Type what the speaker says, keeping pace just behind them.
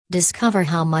Discover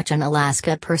how much an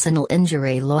Alaska personal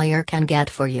injury lawyer can get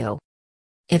for you.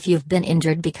 If you've been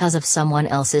injured because of someone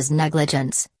else's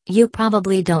negligence, you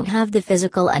probably don't have the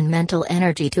physical and mental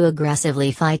energy to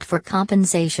aggressively fight for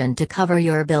compensation to cover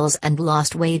your bills and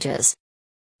lost wages.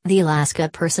 The Alaska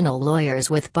Personal Lawyers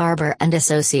with Barber and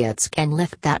Associates can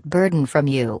lift that burden from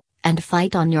you and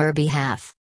fight on your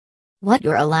behalf. What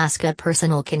your Alaska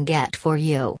Personal can get for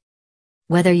you.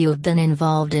 Whether you've been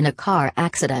involved in a car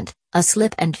accident, a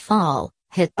slip and fall,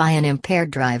 hit by an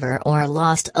impaired driver, or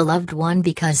lost a loved one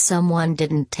because someone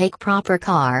didn't take proper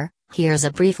care, here's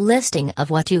a brief listing of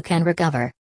what you can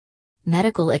recover.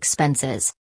 Medical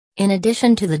expenses. In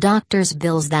addition to the doctor's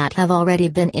bills that have already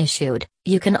been issued,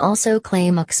 you can also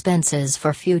claim expenses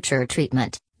for future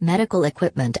treatment, medical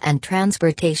equipment, and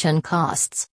transportation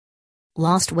costs.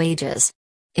 Lost wages.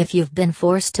 If you've been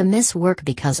forced to miss work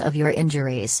because of your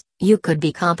injuries, you could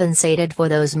be compensated for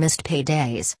those missed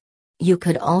paydays. You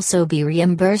could also be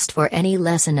reimbursed for any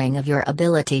lessening of your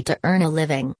ability to earn a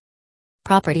living.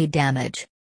 Property damage.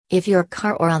 If your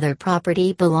car or other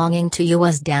property belonging to you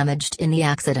was damaged in the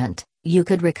accident, you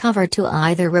could recover to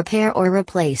either repair or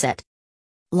replace it.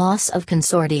 Loss of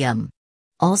consortium.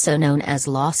 Also known as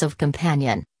loss of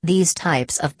companion, these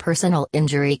types of personal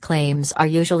injury claims are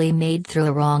usually made through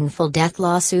a wrongful death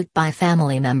lawsuit by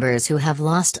family members who have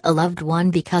lost a loved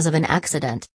one because of an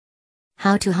accident.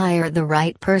 How to hire the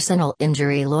right personal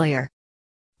injury lawyer.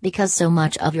 Because so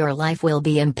much of your life will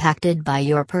be impacted by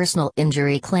your personal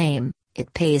injury claim,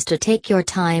 it pays to take your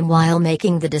time while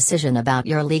making the decision about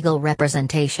your legal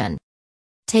representation.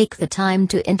 Take the time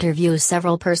to interview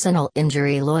several personal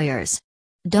injury lawyers.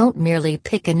 Don't merely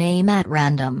pick a name at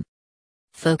random.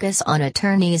 Focus on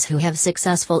attorneys who have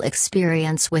successful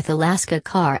experience with Alaska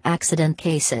car accident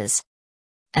cases.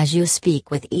 As you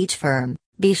speak with each firm,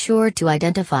 be sure to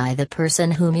identify the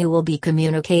person whom you will be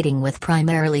communicating with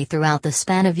primarily throughout the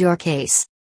span of your case.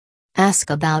 Ask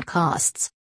about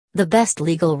costs. The best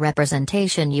legal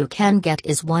representation you can get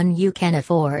is one you can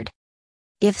afford.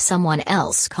 If someone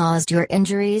else caused your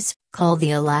injuries, call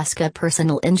the Alaska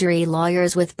Personal Injury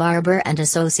Lawyers with Barber and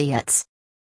Associates.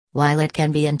 While it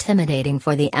can be intimidating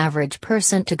for the average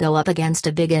person to go up against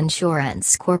a big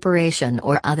insurance corporation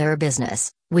or other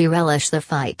business, we relish the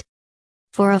fight.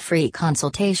 For a free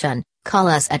consultation, call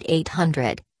us at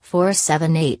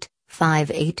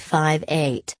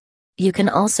 800-478-5858. You can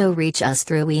also reach us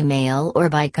through email or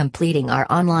by completing our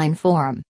online form.